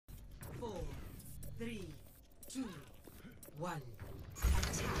3, 2, 1.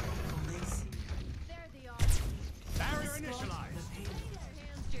 Attack commencing. There they are. Barrier initialized.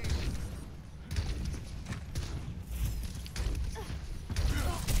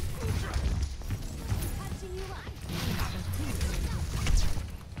 Catching you up.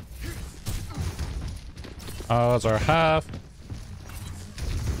 Oh, that's our half.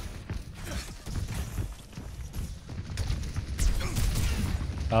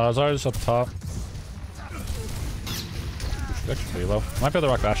 Zar's up top. Actually pretty low. Might be able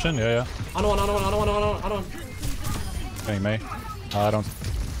to rock Bastion. Yeah. On one. Getting May. I don't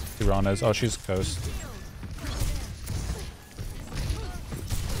see where Ron is. Oh, she's coast.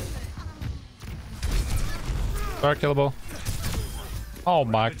 Zar killable. Oh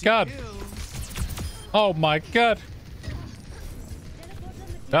my god. Oh my god.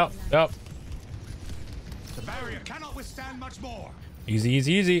 Yep. The barrier cannot withstand much more.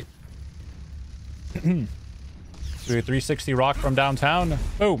 Easy. Do a 360 rock from downtown.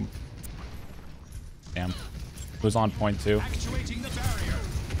 Boom. Damn. It was on point too. Actuating the barrier.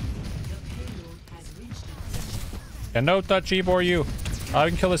 And no touchy for you. I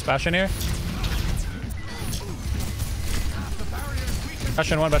can kill this Bastion here.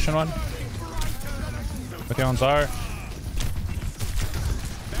 Bastion one. With you on Zar.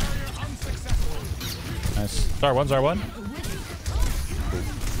 Nice. Zar one.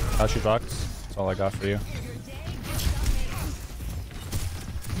 How she rocked. That's all I got for you.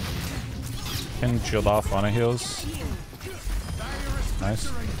 Can shield off on a heals.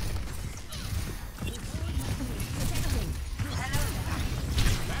 Nice.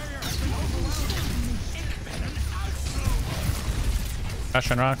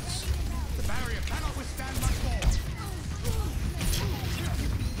 Bastion rocks. The barrier cannot withstand much more.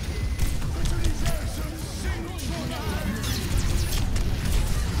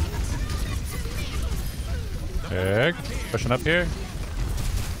 Big. Pushing up here.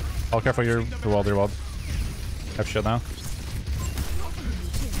 Oh, careful, your wall. Have shield now.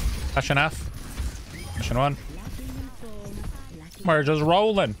 Bastion half. Bastion one. We're just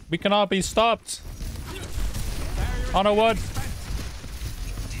rolling. We cannot be stopped. On a wood.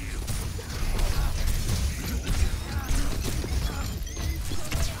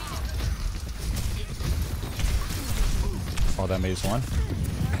 Oh, that maze one.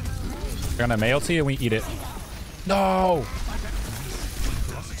 We're gonna mail to you and we eat it. No!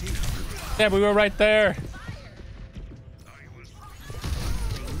 Yeah, we were right there.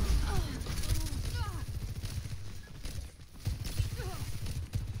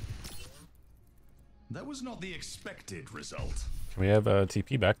 That was not the expected result. We have a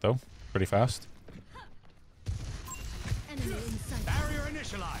TP back though. Pretty fast. Enemy in sight. Barrier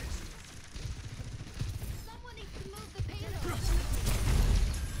initialized. Someone needs to move the payload.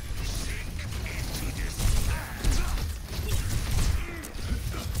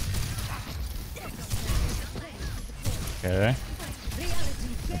 Okay.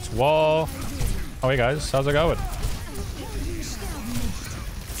 It's wall. Oh, hey guys, how's it going?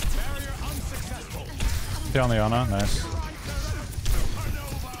 Stay on the Ana, nice.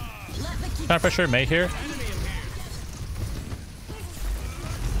 Trying to pressure May here.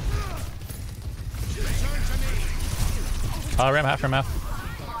 Ram half.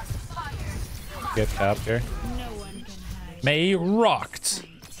 Get capped here. May rocked.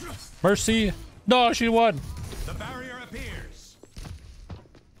 Mercy. No, she won. The barrier appears.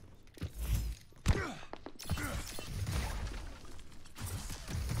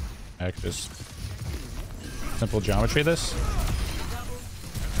 I could just simple geometry this.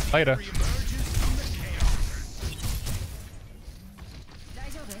 Later.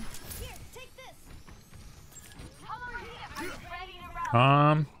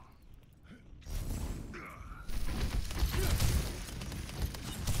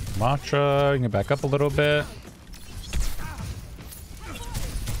 Matra, you can back up a little bit.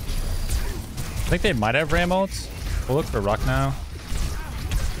 I think they might have ram ults. We'll look for rock now.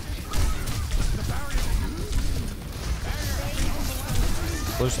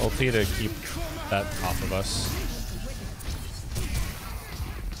 We'll just ulti to keep that off of us.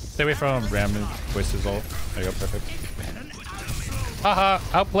 Stay away from ram and waste his ult. There you go, perfect. Haha,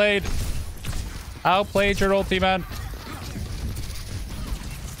 outplayed. Outplayed your ulti, man.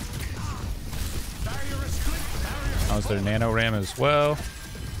 That was their nano ram as well.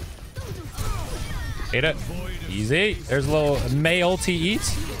 Ate it. Easy. There's a little May ulti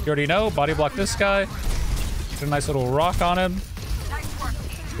eat. You already know. Body block this guy. Get a nice little rock on him.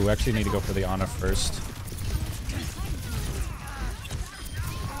 We actually need to go for the Ana first.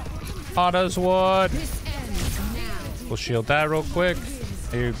 Ana's one. We'll shield that real quick.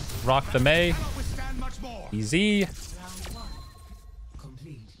 You rock the May. Easy. Round 1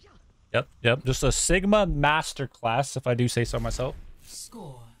 complete. Yep. Just a Sigma Masterclass, if I do say so myself.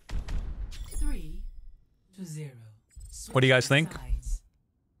 Score 3-0. What do you guys think? Sides.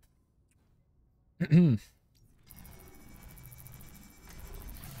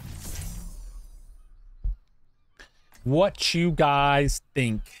 What you guys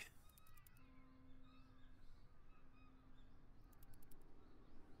think?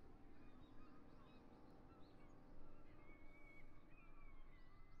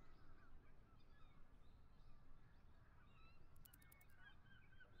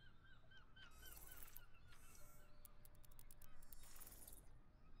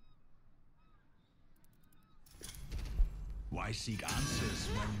 Why seek answers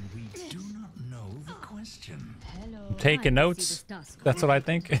when we do not know the question? I'm taking notes. That's what I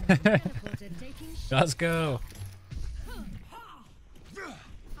think. Let's go.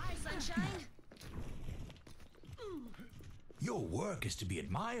 Hi, sunshine. Your work is to be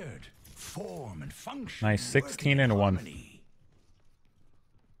admired. Form and function. Nice, 16 and 1. harmony.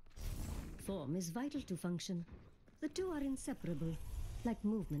 Form is vital to function. The two are inseparable, like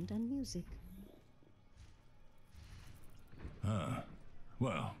movement and music.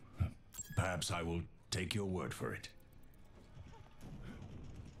 Well, perhaps I will take your word for it.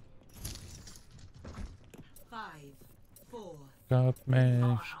 5, 4, Got me.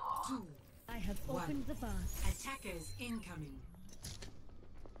 2. I have opened the bath. Attackers incoming.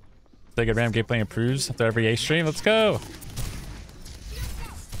 Take a Ram gameplay improves after every A stream. Let's go.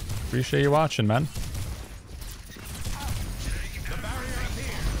 Appreciate you watching, man.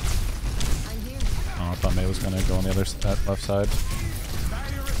 Oh, I thought May was gonna go on the other that left side.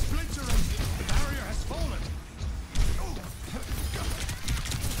 Barrier is splintering. The barrier has fallen.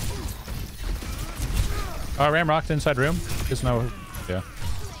 Oh, Ram rocked inside room. There's no. Yeah.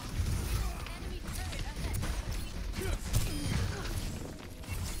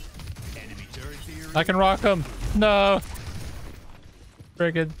 Enemy turret theory. I can rock him. No.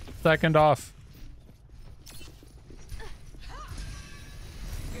 Friggin' second off.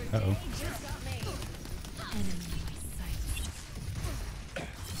 Uh-oh.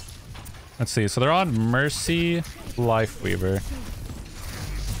 Let's see. So they're on Mercy, Life Weaver.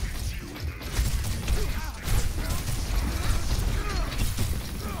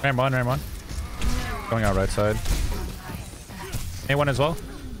 Ram one. Going out right side. A1 as well.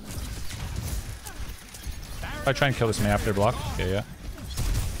 If I try and kill this May after block. Okay, yeah.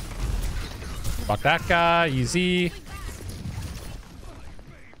 Block that guy. Easy.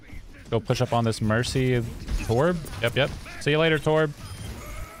 Go push up on this Mercy Torb. Yep. See you later, Torb.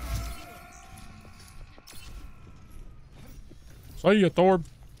 See you, Torb.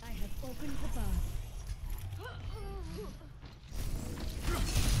 I have opened the bath.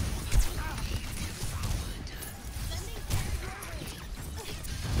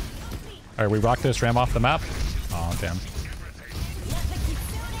 Alright, we rock this Ram off the map. Oh, damn.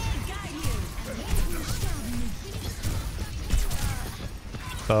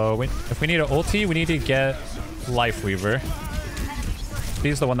 So, if we need an ulti, we need to get Life Weaver.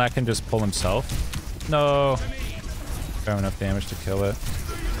 He's the one that can just pull himself. No. Don't have enough damage to kill it.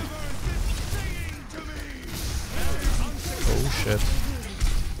 Oh, shit.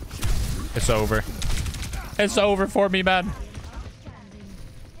 It's over. It's over for me, man.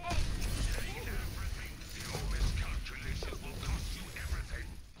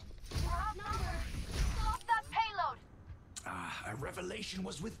 A revelation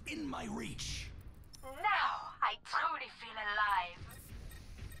was within my reach. Now I truly feel alive.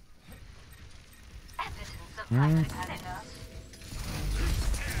 Evidence of practical enough.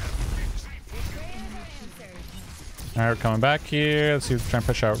 Alright, we're coming back here. Let's see if we try and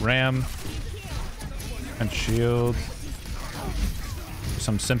push out Ram. And shield.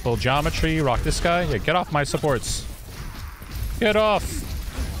 Some simple geometry. Rock this guy. Yeah, get off my supports. Get off.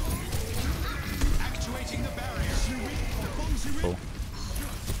 Actuating the barrier. Cool.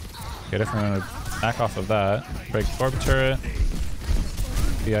 Okay, definitely gonna back off of that. Break Torb turret.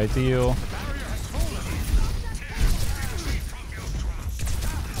 Be ideal.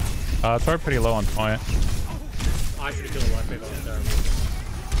 Torb pretty low on point. I should have killed Life Wave on there.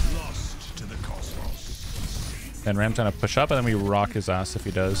 Lost to the cosmos. And Ram's gonna push up, and then we rock his ass if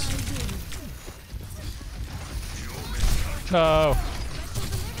he does. No.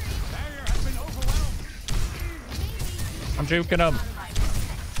 I'm juking him.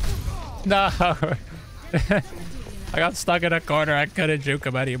 No. I got stuck in a corner. I couldn't juke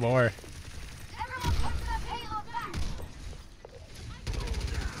him anymore.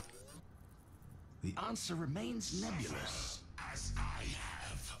 The answer remains nebulous. As I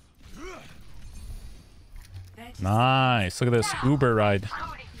have. Nice. Look at this Uber ride.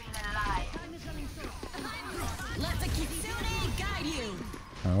 Truly feel alive. Let the Kitsune guide you.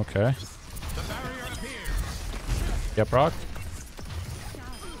 Okay. Yep, Rock.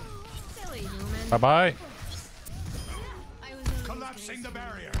 Silly human. Bye-bye. I was only Collapsing the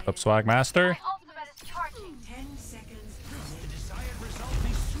barrier. Up, Swag Master. Ultimate is charging. 10 seconds. The desired result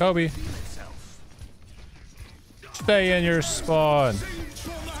may soon Kobe. reveal itself. Stay in your spawn.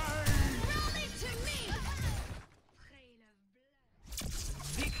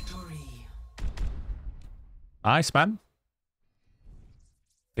 Victory. Nice, man.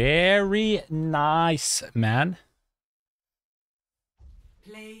 Very nice, man.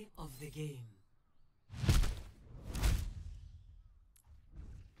 Play of the game.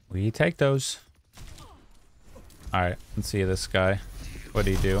 We take those. Alright, let's see this guy. What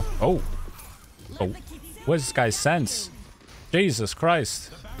do you do? Oh. Oh. What is this guy's sense? Jesus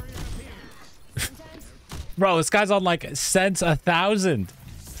Christ. Bro, this guy's on like sense 1,000.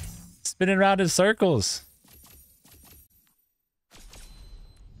 Spinning around in circles.